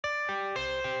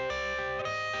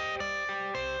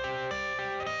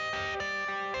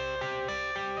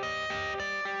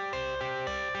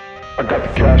I got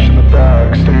the cash in the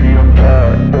bag, stadium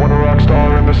packed. Born a rock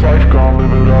star in this life, gon'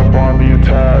 live it up on the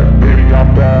attack. Baby,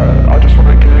 I'm bad, I just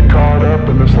wanna get caught up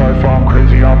in this life. I'm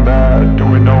crazy, I'm mad,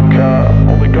 doing no cap.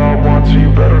 Only God wants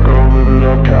you, better go live it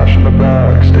up. Cash in the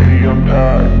bag, stadium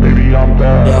packed. Baby, I'm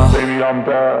bad, yeah. Baby, I'm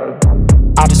bad.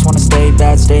 I just wanna stay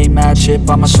bad, stay mad. Chip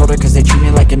on my shoulder cause they treat me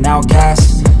like an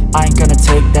outcast. I ain't gonna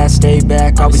take that, stay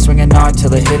back. I'll be swinging hard till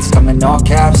the hits come in all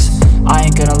caps. I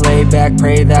ain't gonna lay back,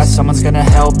 pray that someone's gonna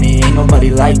help me. Ain't nobody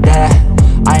like that.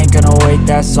 I ain't gonna wait,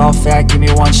 that's all fact. Give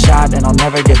me one shot and I'll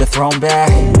never get the throne back.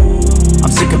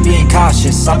 I'm sick of being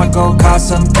cautious, I'ma go cause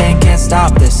something, can't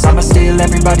stop this. I'ma steal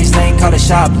everybody's lane, call it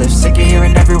shoplift. Sick of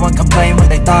hearing everyone complain when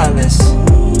they thoughtless.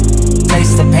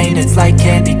 Taste the pain, it's like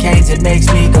candy canes. It makes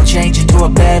me go change into a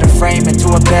better frame, into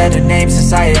a better name.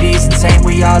 Society's insane,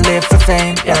 we all live for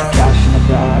fame, yeah. Cash in the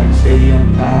bag,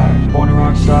 stadium packed. Born a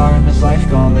rock star in this life,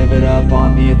 gon' live it up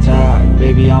on the attack.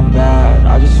 Baby, I'm bad,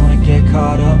 I just wanna get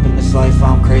caught up in this life.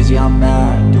 I'm crazy, I'm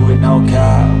mad, do it no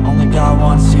cap. Only God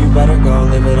wants you, better go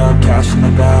live it up. Cash in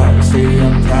the bag,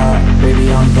 stadium packed.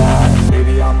 Baby, I'm bad,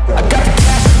 baby, I'm bad. I got the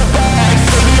cash in the bag,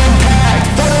 stadium packed.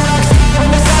 Born a rock star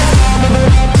in this life, gon' live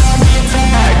it up.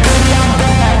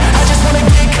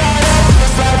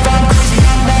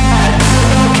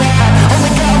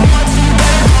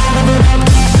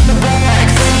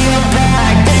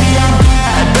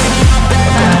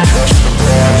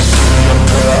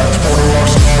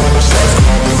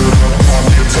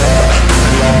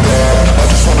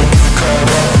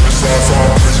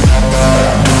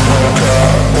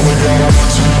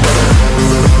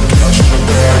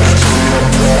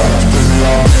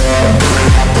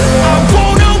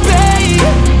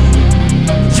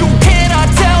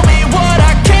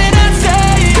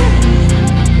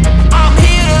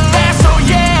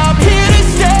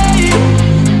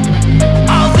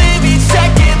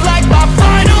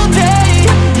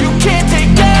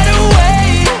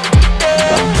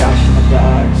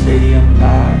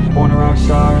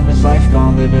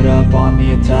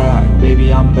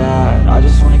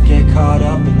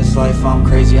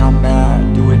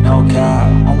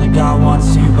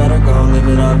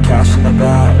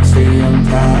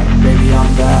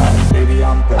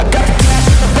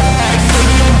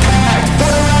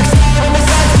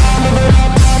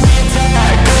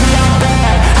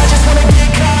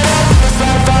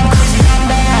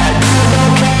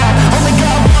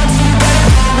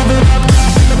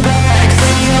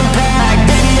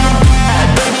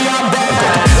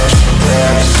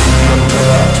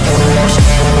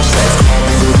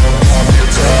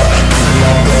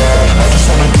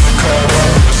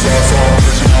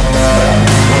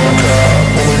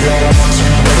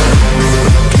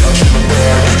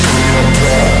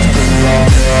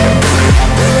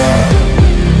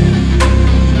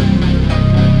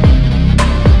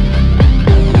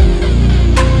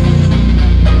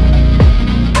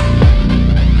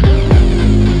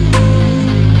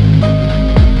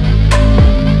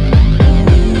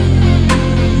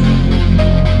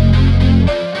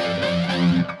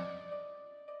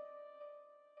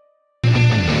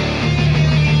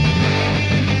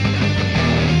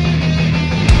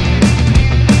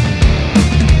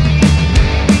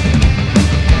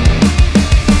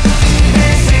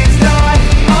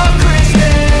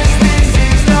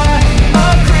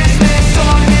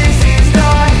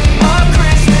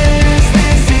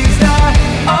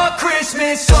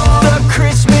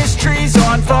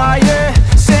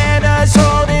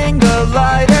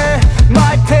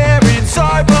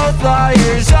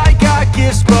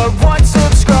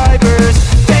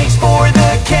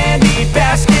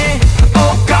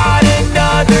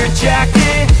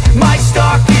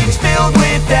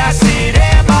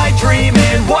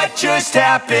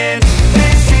 Happened.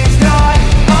 This is not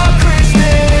a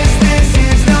Christmas. This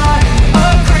is not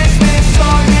a Christmas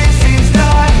song. This is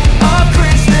not a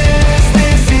Christmas.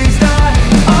 This is not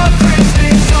a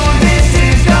Christmas song. This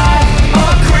is not a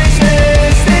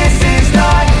Christmas. This is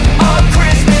not a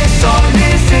Christmas song.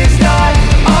 This is not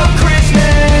a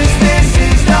Christmas. This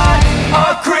is not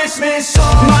a Christmas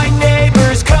song. My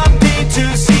neighbors compete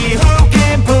to see who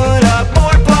can put up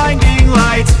more blinding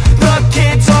lights. The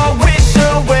kids all wish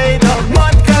away the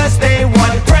month 'cause they want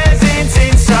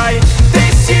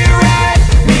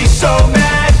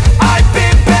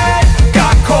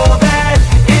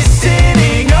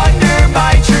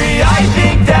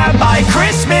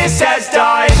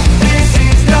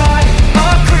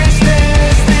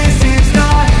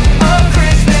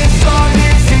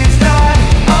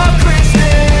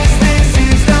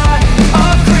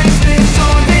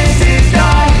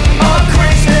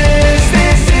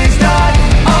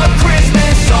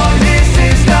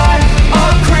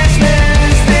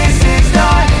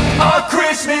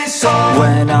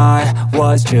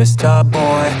just a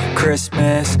boy.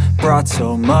 Christmas brought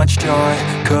so much joy.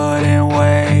 Couldn't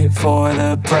wait for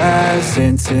the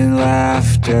presents and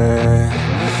laughter.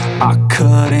 I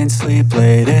couldn't sleep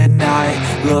late at night,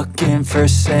 looking for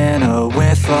Santa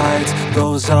with lights.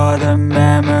 Those are the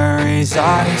memories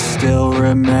I still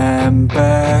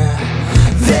remember.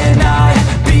 Then I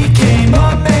became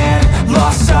a man,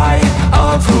 lost sight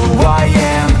of who I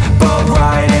am. But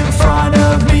right in front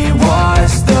of me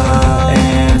was the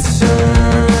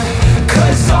answer.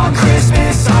 'Cause on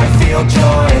Christmas I feel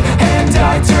joy, and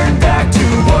I turn back to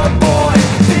a boy.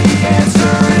 The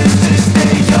answer is to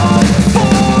stay young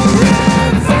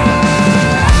forever.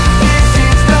 This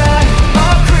is not a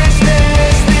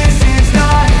Christmas, this is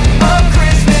not a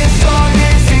Christmas song.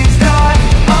 This is not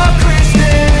a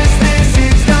Christmas, this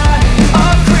is not a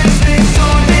Christmas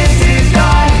song. This is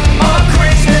not a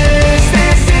Christmas,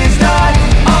 this is not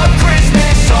a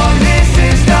Christmas song. This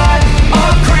is not a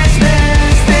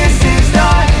Christmas, this is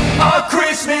not a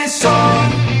Christmas song.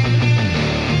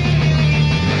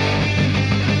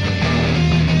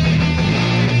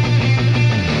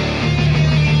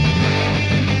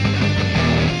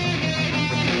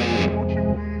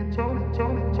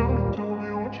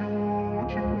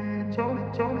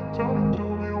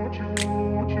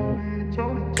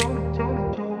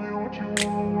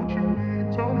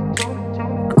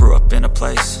 I grew up in a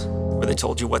place where they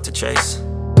told you what to chase,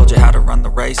 told you how to run the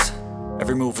race.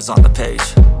 Every move was on the page,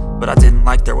 but I didn't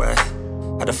like their way.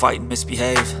 Had to fight and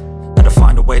misbehave, had to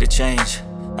find a way to change,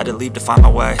 had to leave to find my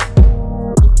way.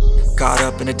 Caught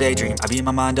up in a daydream, I beat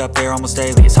my mind up there almost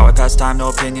daily. It's how I pass time, no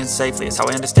opinions safely. It's how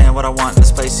I understand what I want in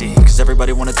this place, see. Cause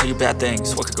everybody wanna tell you bad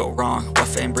things, what could go wrong, what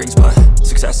fame brings. But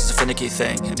success is a finicky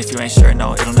thing, and if you ain't sure,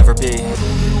 no, it'll never be.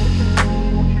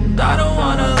 And I don't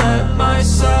wanna let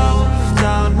myself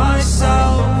down,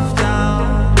 myself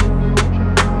down.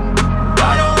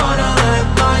 I don't wanna let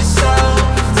myself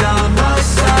down,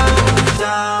 myself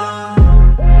down.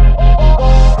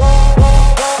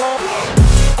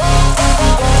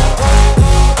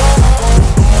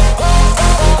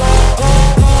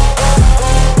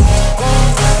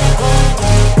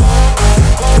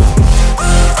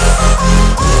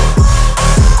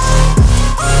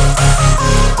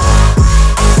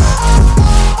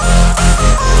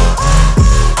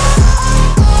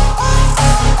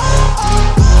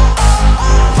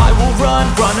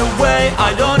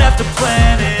 I don't have to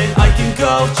plan it, I can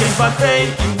go change my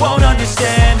fate. You won't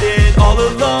understand it, all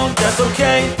alone, that's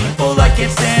okay. People I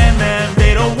can't stand them,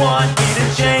 they don't want me to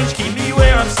change. Keep me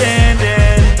where I'm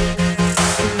standing,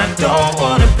 and I don't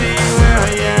wanna be where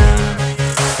I am.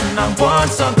 And I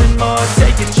want something more,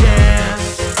 take a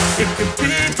chance. It could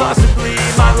be possibly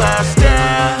my last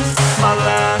dance, my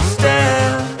last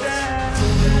dance.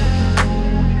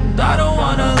 And I don't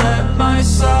wanna let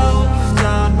myself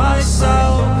down,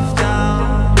 myself down.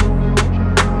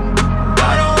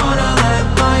 I don't wanna let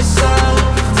myself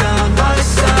down,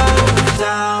 myself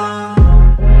down.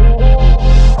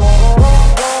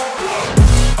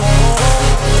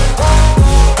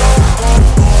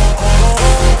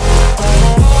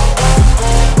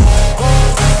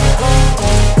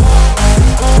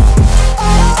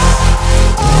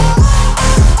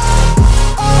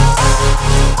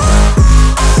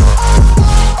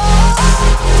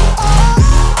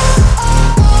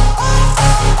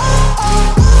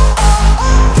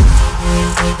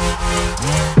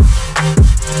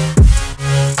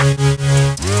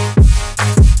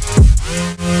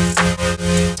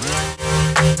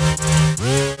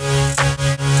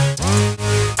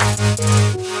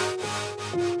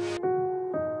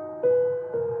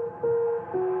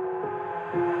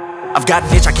 I've got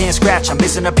an itch I can't scratch, I'm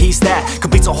missing a piece that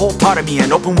completes a whole part of me,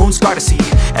 an open wound scar to see.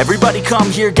 Everybody come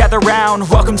here, gather round,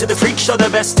 welcome to the freak show, the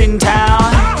best in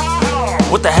town.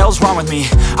 What the hell's wrong with me?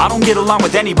 I don't get along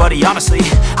with anybody, honestly.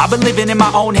 I've been living in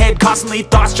my own head constantly,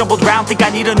 thoughts jumbled round, think I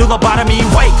need a new lobotomy.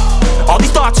 Wait, all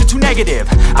these thoughts are too negative,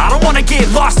 I don't wanna get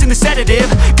lost in the sedative.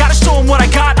 Gotta show them what I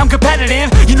got, I'm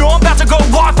competitive. You know I'm about to go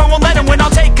off, I won't let them win,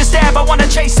 I'll take a stab. I wanna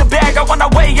chase a bag, I wanna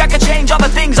weigh, I can change all the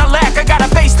things I lack. I gotta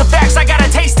face the facts, I got a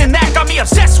taste in that. Got me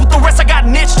obsessed with the rest, I got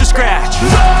an itch to scratch.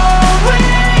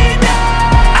 Lonely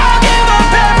now, I'll give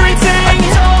up everything.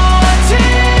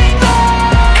 Daunting though,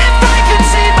 if I could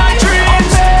see my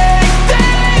dreams, I'll make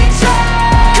things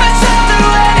right. 'Cause I'll do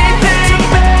anything to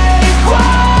make what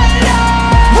I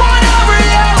wanna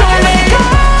reality. Don't let go,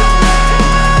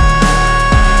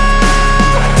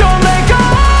 don't let go.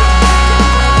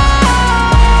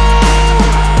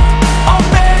 I'll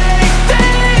make things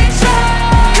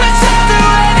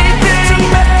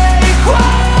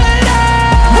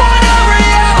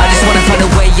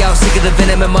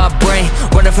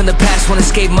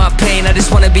I just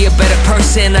wanna be a better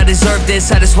person. I deserve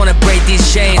this, I just wanna break these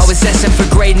chains. Always asking for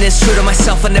greatness, true to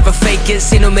myself, I never fake it.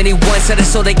 Seen too many once that I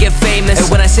so they get famous. And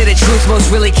when I say the truth,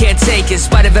 most really can't take it. In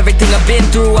spite of everything I've been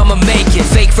through, I'ma make it.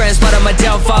 Fake friends, but on my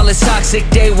downfall is toxic.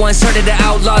 Day one, started to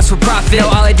outlaws for profit. Now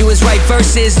all I do is write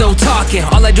verses, no talking.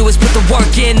 All I do is put the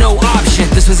work in, no option.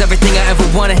 This was everything I ever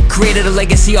wanted. Created a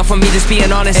legacy off of me just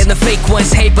being honest. And the fake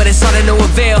ones hate, but it's all to no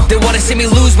avail. They wanna see me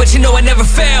lose, but you know I never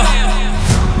fail.